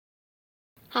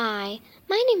Hi,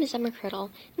 my name is Emma Criddle,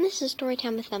 and this is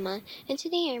Storytime with Emma, and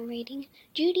today I'm reading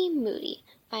Judy Moody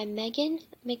by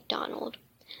McDonald,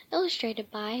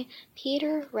 illustrated by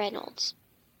Peter Reynolds.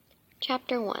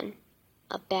 Chapter 1.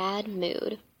 A Bad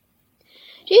Mood.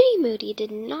 Judy Moody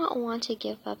did not want to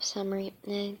give up summer.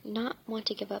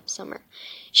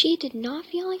 She did not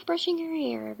feel like brushing her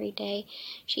hair every day.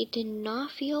 She did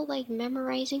not feel like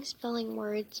memorizing spelling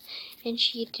words, and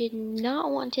she did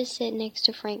not want to sit next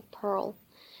to Frank Pearl,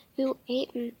 who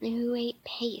ate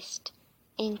paste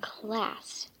in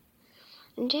class.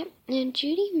 And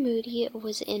Judy Moody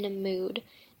was in a mood.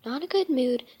 Not a good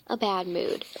mood, a bad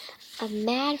mood. A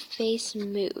mad-faced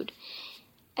mood.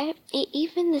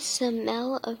 Even the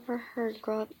smell of her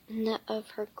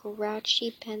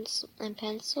grouchy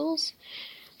pencils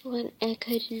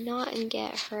could not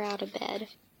get her out of bed.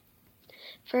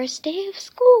 First day of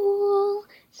school,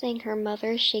 sang her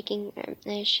mother, shaking.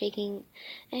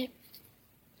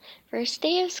 First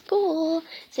day of school,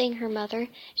 sang her mother.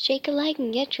 Shake a leg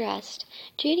and get dressed.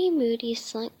 Judy Moody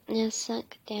slunk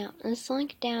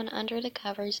down under the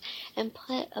covers and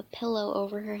put a pillow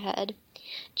over her head.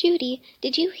 Judy,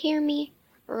 did you hear me?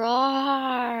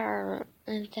 Roar,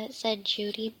 said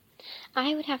Judy.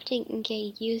 I would have to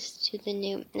get used to a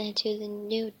new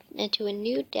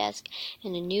desk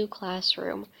and a new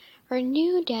classroom. Her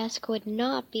new desk would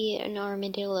not be an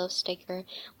armadillo sticker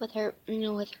with her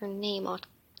name on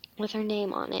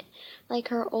it, like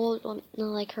her old one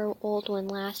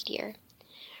last year.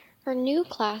 Her new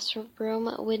classroom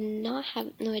would not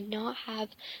have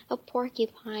a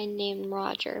porcupine named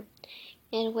Roger.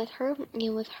 And with her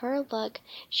luck,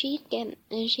 she'd get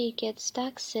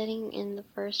stuck sitting in the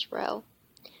first row,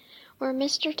 where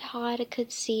Mr. Todd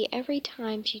could see every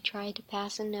time she tried to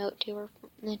pass a note to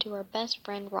her best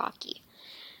friend Rocky.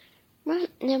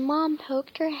 Mom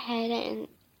poked her head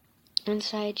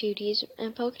inside Judy's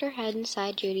room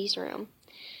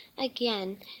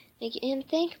again,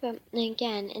 inside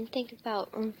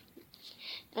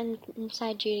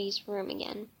Judy's room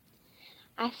again.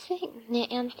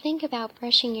 Think about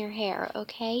brushing your hair,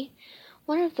 okay?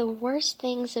 One of the worst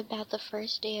things about the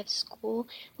first day of school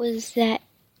was that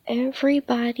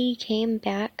everybody came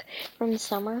back from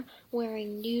summer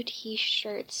wearing new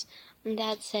t-shirts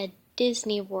that said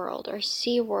Disney World or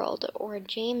SeaWorld or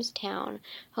Jamestown,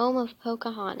 home of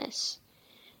Pocahontas.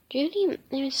 Judy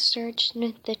searched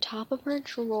the top of her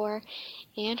drawer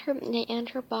and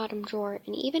her bottom drawer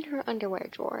and even her underwear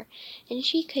drawer, and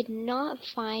she could not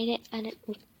find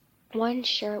one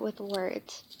shirt with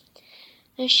words.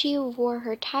 And she wore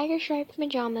her tiger-striped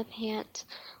pajama pants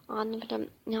on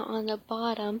the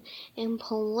bottom and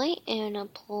a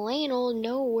plain old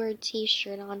no-word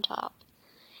t-shirt on top.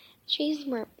 She's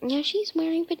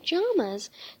wearing pajamas,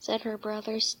 said her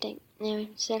brother Stink.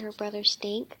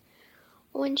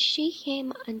 When she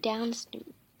came downstairs,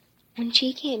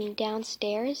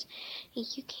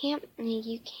 you can't.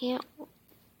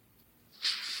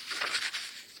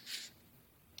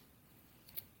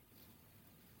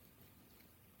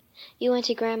 You went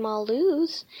to Grandma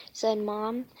Lou's, said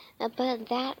Mom, but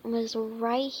that was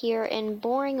right here in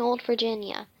boring old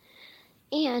Virginia.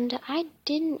 And I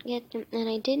didn't get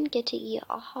to eat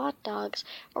hot dogs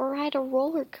or ride a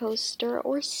roller coaster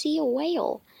or see a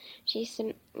whale,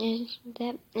 said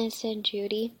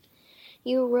Judy.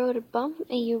 You rode a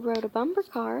bumper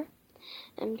car,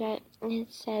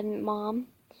 said Mom.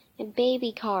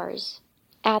 Baby cars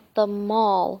at the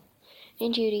mall.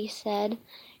 And Judy said,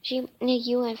 you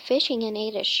went fishing and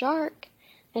ate a shark,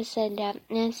 said Dad.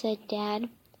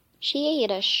 She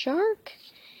ate a shark?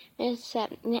 Asked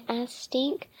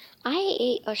Stink. I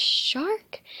ate a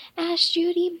shark? Asked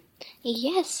Judy.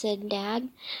 Yes, said Dad.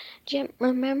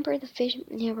 Remember the fish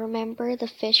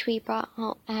we brought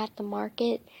home at the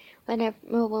market when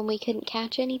we couldn't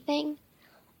catch anything?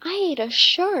 I ate a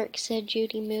shark, said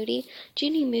Judy Moody.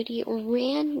 Judy Moody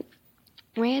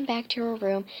ran back to her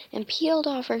room and peeled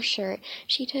off her shirt.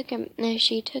 She took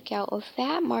out a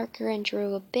fat marker and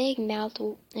drew a big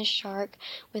mouthed shark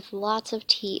with lots of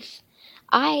teeth.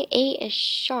 I ate a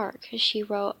shark, she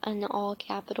wrote in all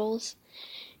capitals.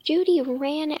 Judy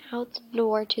ran out the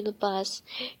door to the bus,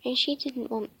 and she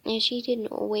didn't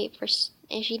wait for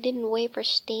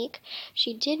Stink.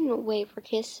 She didn't wait for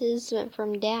kisses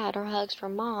from Dad or hugs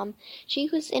from Mom. She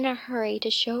was in a hurry to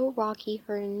show Rocky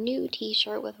her new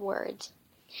t-shirt with words.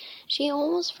 She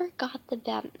almost forgot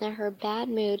her bad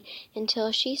mood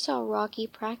until she saw Rocky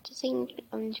practicing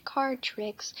card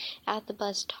tricks at the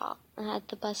bus stop.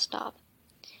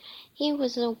 He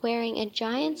was wearing a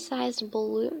giant-sized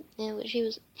blue. He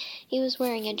was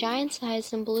wearing a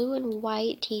giant-sized blue and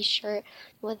white T-shirt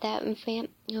with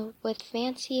with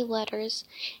fancy letters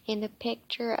and a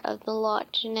picture of the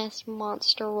Loch Ness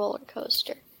Monster roller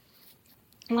coaster.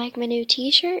 Like my new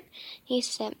T-shirt? He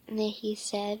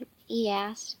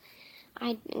asked.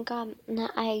 I got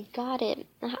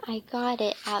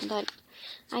it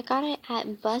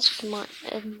at Busch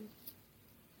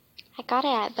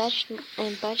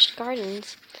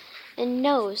Gardens. And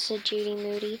no, said Judy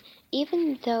Moody,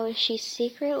 even though she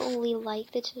secretly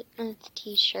liked the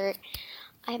T-shirt.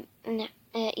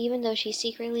 Even though she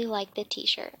secretly liked the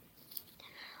T-shirt.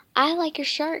 I like your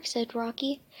shark, said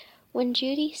Rocky. When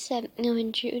Judy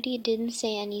didn't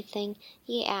say anything,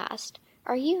 he asked,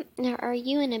 Are you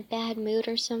in a bad mood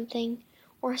or something?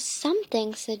 Or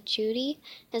something, said Judy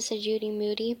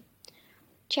Moody.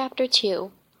 Chapter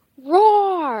 2.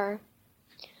 Roar!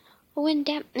 When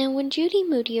Judy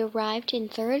Moody arrived in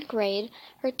 3rd grade,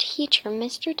 her teacher,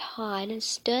 Mr. Todd,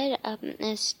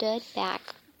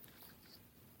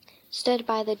 stood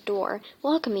by the door,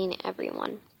 welcoming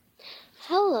everyone.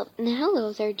 Hello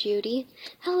there, Judy.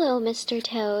 Hello, Mr.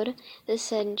 Toad,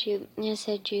 said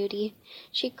Judy.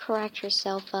 She cracked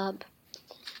herself up.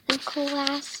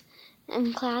 Class,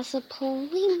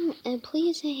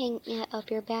 please hang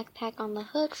up your backpack on the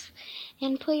hooks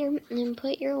and put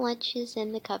your lunches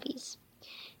in the cubbies,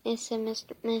 said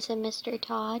Mr.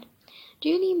 Todd.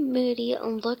 Judy Moody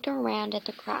looked around at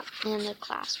the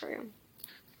classroom.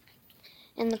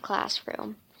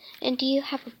 And do you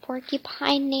have a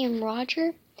porcupine named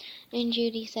Roger? And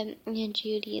Judy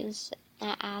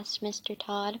asked Mr.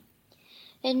 Todd.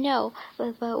 And no,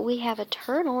 but we have a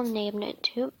turtle named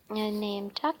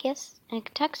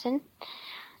Tuxon.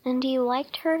 And do you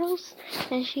like turtles?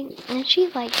 And she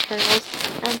liked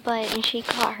turtles, but she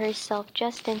caught herself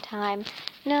just in time.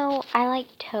 No, I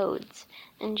like toads.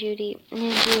 And Judy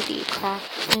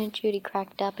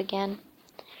cracked up again.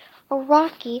 Oh,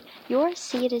 Rocky, your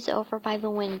seat is over by the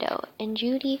window, and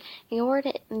Judy,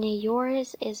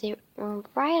 yours is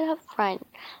right up front,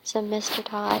 said Mr.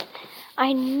 Todd.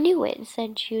 I knew it,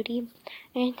 said Judy,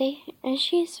 and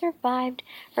she survived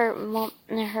her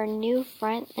new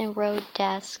front row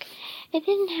desk. It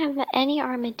didn't have any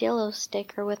armadillo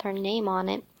sticker with her name on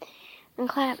it,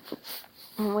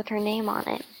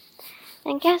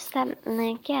 And guess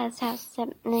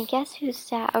who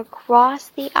sat across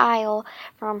the aisle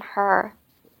from her?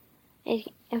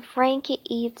 And Frank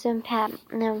eats a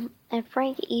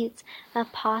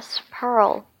pasta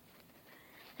pearl.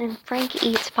 And Frank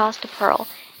eats pasta pearl.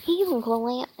 He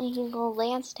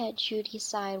glanced at Judy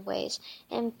sideways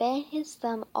and bent his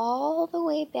thumb all the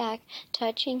way back,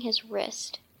 touching his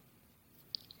wrist.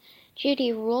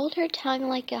 Judy rolled her tongue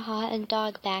like a hot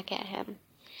dog back at him.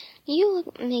 You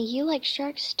like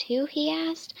sharks too? He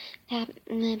asked,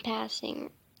 passing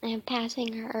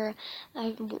her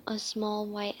a small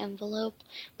white envelope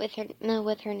with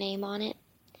her name on it.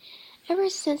 Ever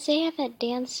since they had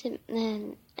danced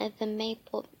at the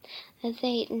maple,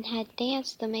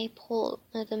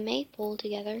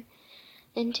 together.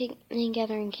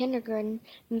 Together in kindergarten,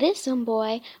 this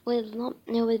boy would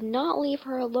not leave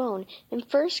her alone. In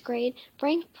 1st grade,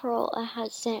 Frank Pearl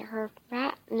had sent her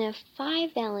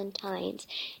 5 valentines.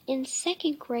 In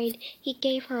 2nd grade, he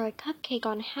gave her a cupcake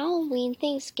on Halloween,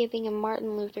 Thanksgiving, and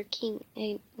Martin Luther King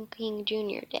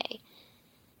Jr. Day.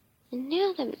 And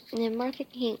now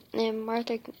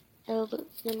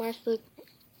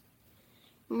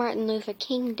Martin Luther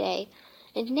King Day.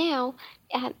 And now,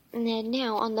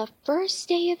 on the first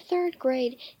day of 3rd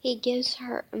grade, he gives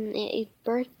her a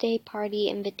birthday party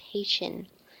invitation.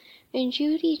 And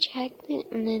Judy checked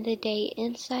the date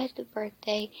inside the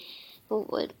birthday.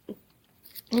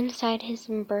 Inside his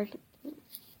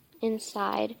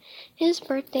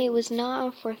birthday was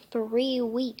not for 3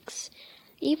 weeks.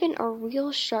 Even a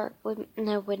real shark would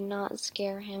not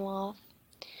scare him off.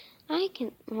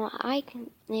 Can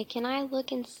I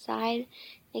look inside?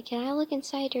 Can I look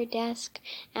inside your desk?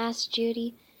 Asked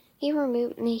Judy. He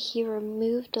removed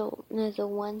the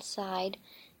one side.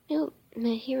 No,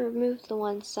 he removed the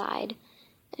one side.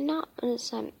 No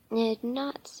sign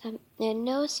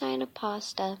of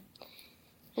pasta.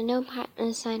 No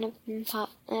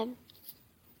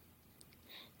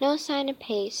sign of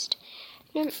paste.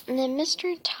 Then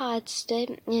Mr. Todd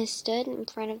stood in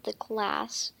front of the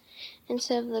class.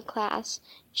 Instead of the class,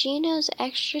 Gino's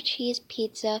extra cheese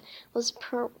pizza was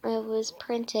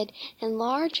printed in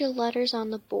large letters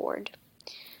on the board.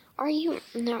 Are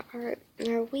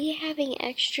we having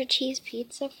extra cheese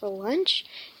pizza for lunch?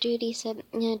 Judy said.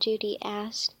 Judy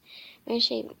asked. For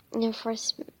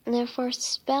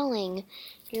spelling,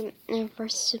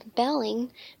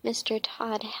 Mr.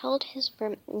 Todd held his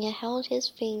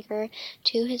finger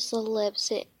to his lips.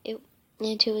 To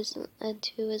his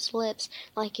lips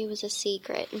like it was a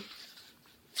secret.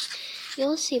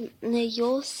 You'll see.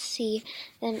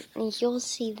 Then.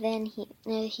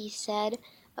 He said.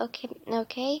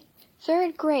 Okay.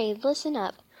 Third grade, listen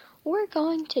up. We're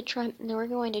going to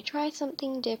try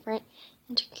something different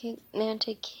and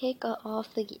to kick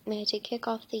off the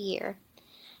year.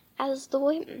 As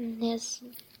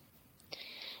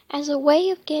a way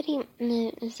of getting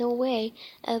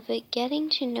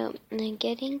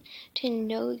to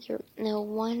know your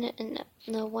one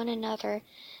another.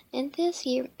 And this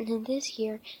year,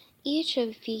 each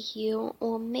of you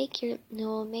will make your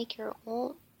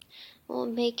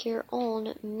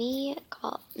own me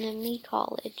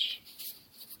college.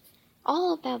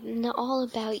 All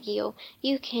about you.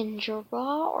 You can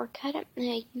draw or cut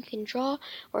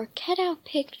out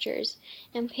pictures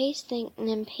and paste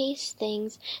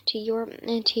things to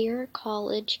your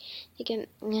college.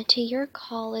 To your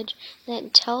college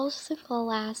that tells the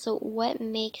class what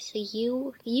makes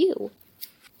you you.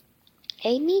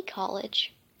 A me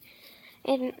college.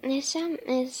 It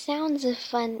sounded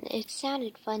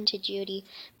fun to Judy,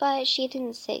 but she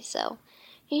didn't say so.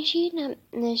 And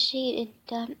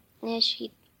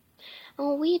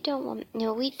we don't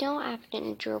have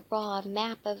to draw a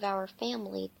map of our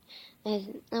family.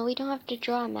 We don't have to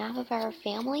draw a map of our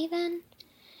family then?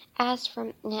 Asked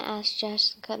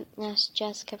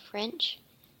Jessica Finch.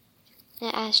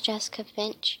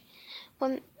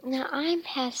 Well, now I'm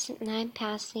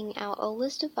passing out a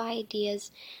list of ideas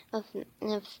of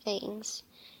things.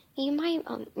 You might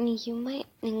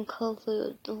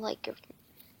include like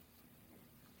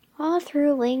all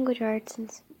through language arts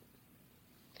and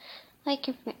like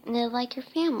your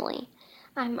family.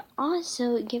 I'm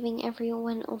also giving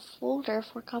everyone a folder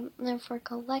for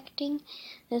collecting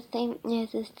the thing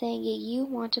you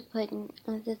want to put in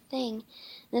the things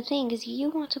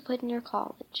you want to put in your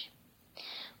college.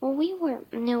 Well, we'll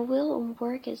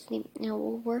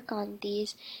work on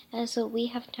these as we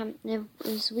have time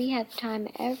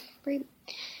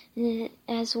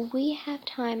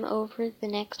over the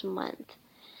next month.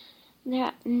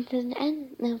 At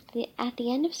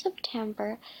the end of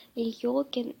September, you'll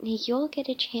get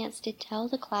a chance to tell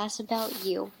the class about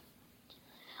you.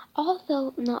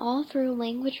 Although all through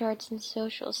language arts and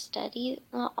social studies,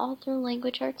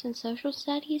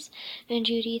 and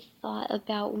Judy thought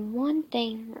about one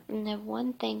thing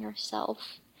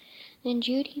herself. And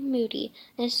Judy Moody,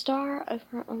 the star of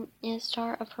her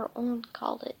own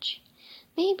college.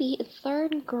 Maybe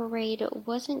third grade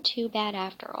wasn't too bad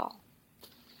after all.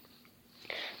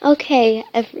 Okay,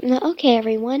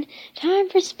 everyone, time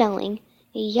for spelling.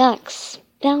 Yuck,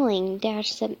 spelling,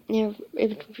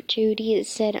 Judy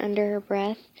said under her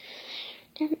breath.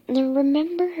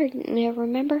 Remember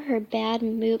her bad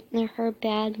mood.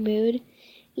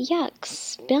 Yuck,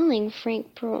 spelling,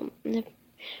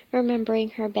 remembering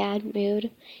her bad mood.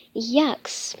 Yuck,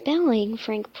 spelling,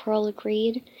 Frank Pearl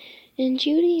agreed. And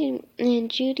Judy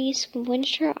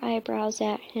squinched her eyebrows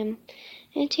at him.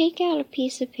 And take out a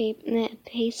piece of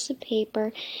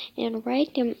paper, and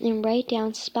write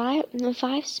down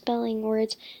 5 spelling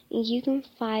words you can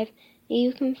find.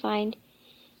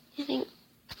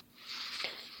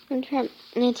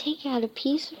 And take out a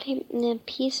piece of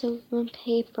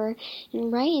paper,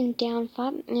 and write down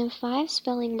 5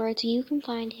 spelling words you can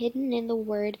find hidden in the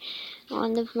word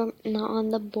on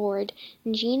the board.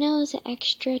 Gino's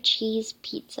extra cheese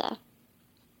pizza.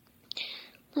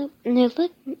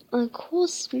 Cool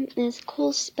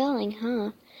spelling,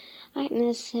 huh?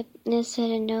 Said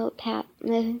a note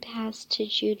passed to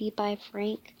Judy by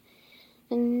Frank.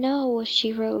 No,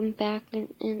 she wrote back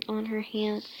on her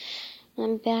hand.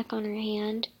 And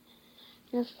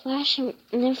flashing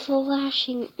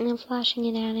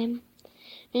it at him.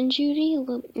 And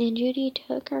Judy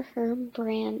took her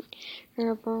brand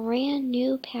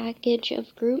new package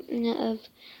of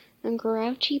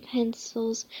grouchy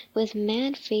pencils with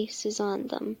mad faces on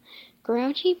them.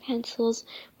 Grouchy pencils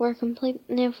were completely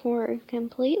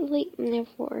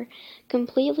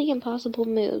impossible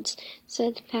moods,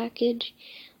 said the package.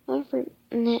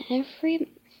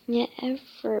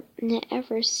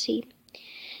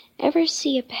 Ever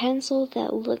see a pencil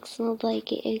that looks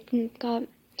like it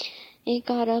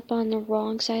got up on the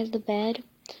wrong side of the bed?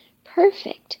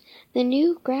 Perfect. The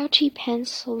new grouchy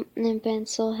pencil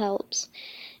helps.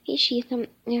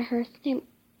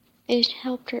 it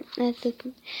helped her.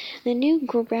 The new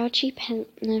grouchy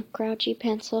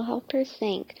pencil helped her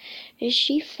think.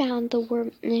 She found the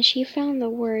word. She found the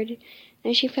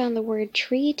word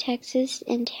tree, Texas,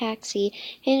 and taxi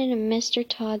hidden in Mr.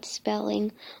 Todd's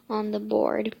spelling on the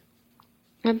board.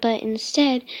 But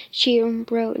instead, she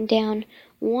wrote down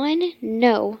 1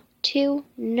 no, 2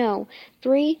 no,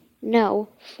 3 no,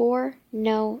 4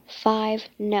 no, 5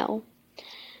 no.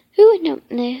 Who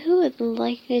would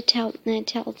like to tell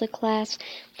the class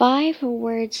 5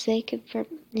 words they could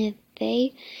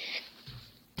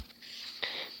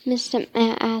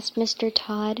asked Mr.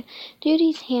 Todd.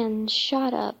 Judy's hand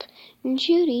shot up, and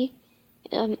Judy,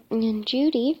 no,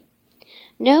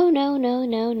 no, no,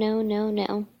 no, no, no,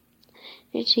 no.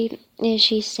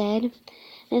 She said,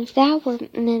 that's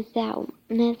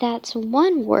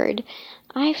one word.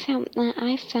 I found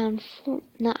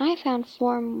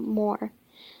 4 more.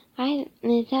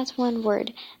 That's one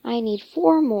word. I need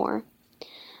 4 more.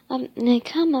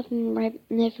 Come up and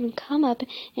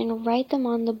write them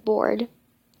on the board.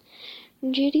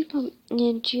 Judy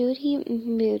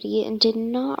Moody did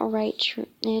not write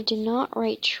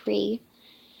tree.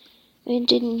 It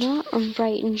did not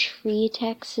write in tree,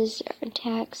 Texas,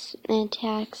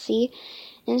 taxi.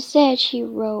 Instead, she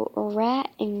wrote rat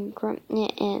and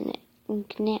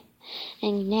gnat.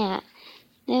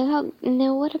 Now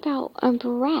what about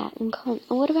brat?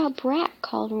 What about brat?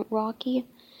 Called Rocky.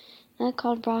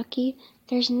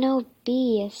 There's no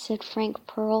B, said Frank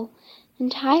Pearl.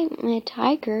 And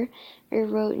tiger,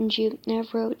 wrote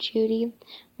Judy.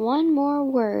 1 more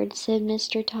word, said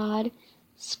Mr. Todd.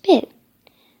 Spit,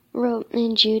 wrote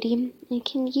Judy.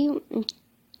 Can you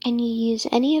use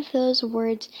any of those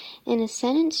words in a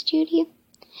sentence, Judy?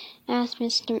 asked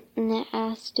Mr.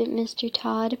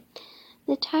 Todd.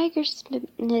 The tiger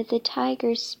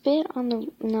spit on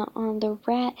the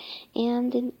rat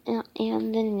and the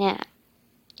gnat.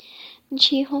 And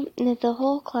she hoped that the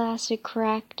whole class had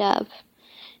cracked up.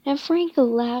 And Frank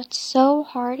laughed so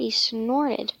hard he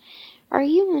snorted. Are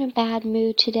you in a bad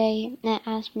mood today?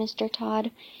 asked Mr.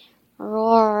 Todd.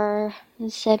 Roar,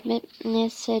 said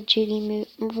Judy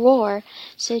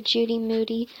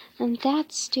Moody. And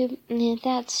that's too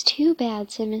bad,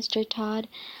 said Mr. Todd.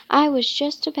 I was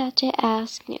just about to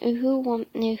ask who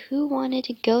wanted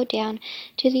to go down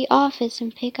to the office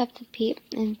and pick up the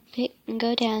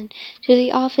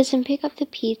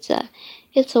pizza.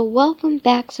 It's a welcome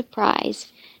back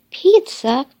surprise.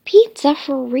 Pizza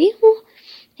for real?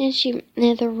 And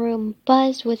the room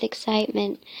buzzed with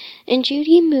excitement, and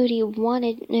Judy Moody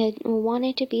wanted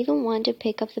to be the one to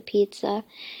pick up the pizza.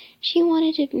 She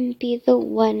wanted to be the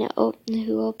one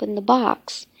who opened the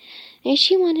box, and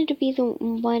she wanted to be the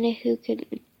one who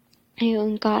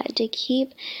got to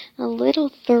keep the little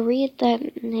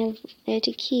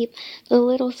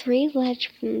 3-ledge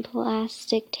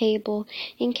plastic table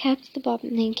and kept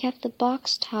the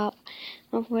box top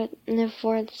for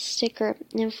the sticker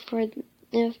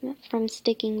from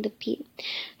sticking to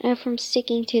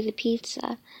the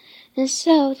pizza. And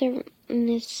so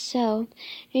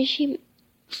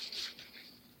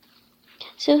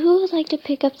who would like to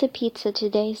pick up the pizza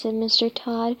today? Said Mr.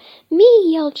 Todd.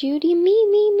 Me, yelled Judy.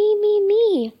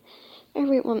 Me.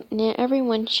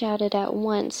 Everyone shouted at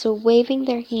once, waving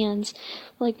their hands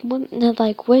like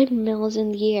windmills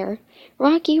in the air.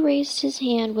 Rocky raised his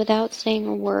hand without saying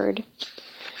a word.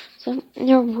 So,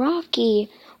 Rocky,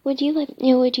 would you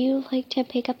like to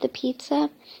pick up the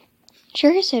pizza?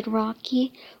 Sure, said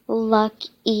Rocky.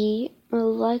 Lucky,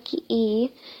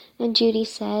 and Judy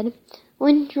said.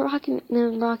 When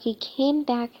Rocky came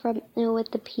back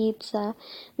with the pizza,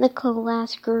 the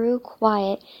class grew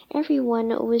quiet. Everyone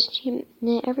was chewing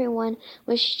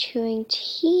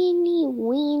teeny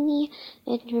weeny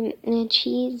and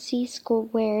cheesy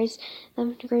squares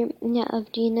of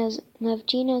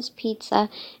Gino's pizza,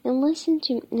 and listened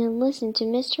to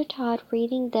Mr. Todd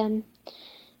reading them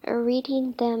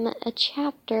a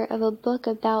chapter of a book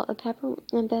about a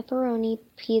pepperoni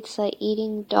pizza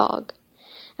eating dog.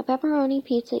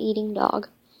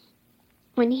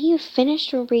 When he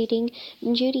finished reading,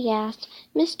 Judy asked,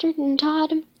 "Mr.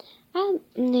 Todd,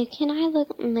 can I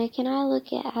look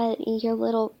at your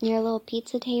little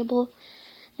pizza table?"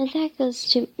 And that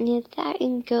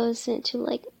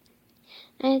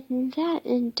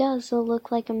does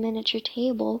look like a miniature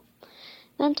table.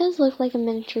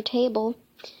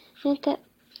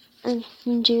 And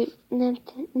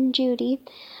Judy,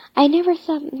 I'd never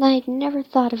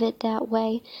thought of it that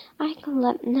way. I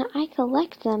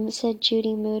collect them, said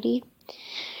Judy Moody.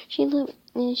 She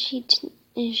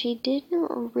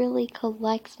didn't really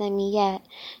collect them yet.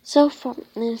 So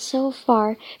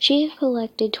far, she had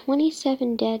collected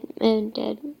 27 dead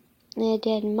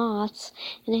dead moths,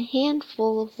 and a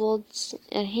handful of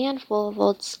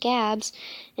old scabs,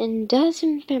 and a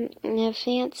dozen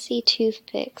fancy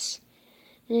toothpicks.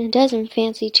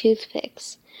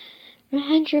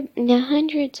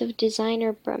 Hundreds of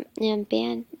designer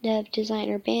band-aids,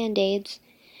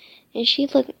 and she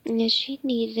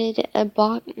needed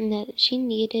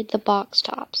the box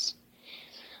tops.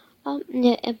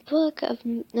 A book of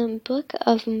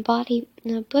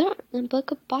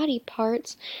body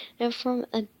parts from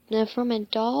a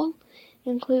doll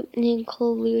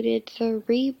included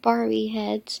 3 Barbie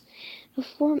heads,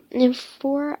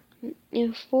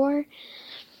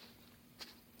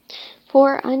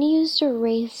 four unused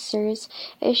erasers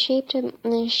shaped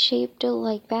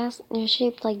like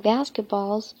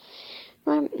basketballs.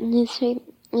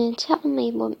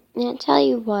 Tell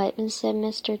you what, said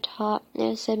Mr.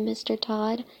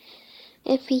 Todd.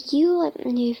 If you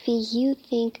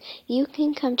think you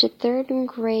can come to 3rd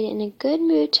grade in a good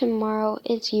mood tomorrow,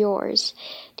 it's yours.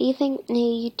 Do you think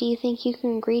you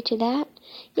can agree to that?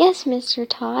 Yes, Mr.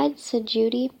 Todd, said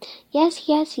Judy. Yes,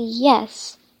 yes,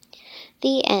 yes.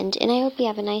 The end, and I hope you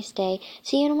have a nice day.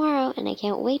 See you tomorrow, and I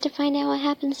can't wait to find out what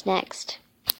happens next.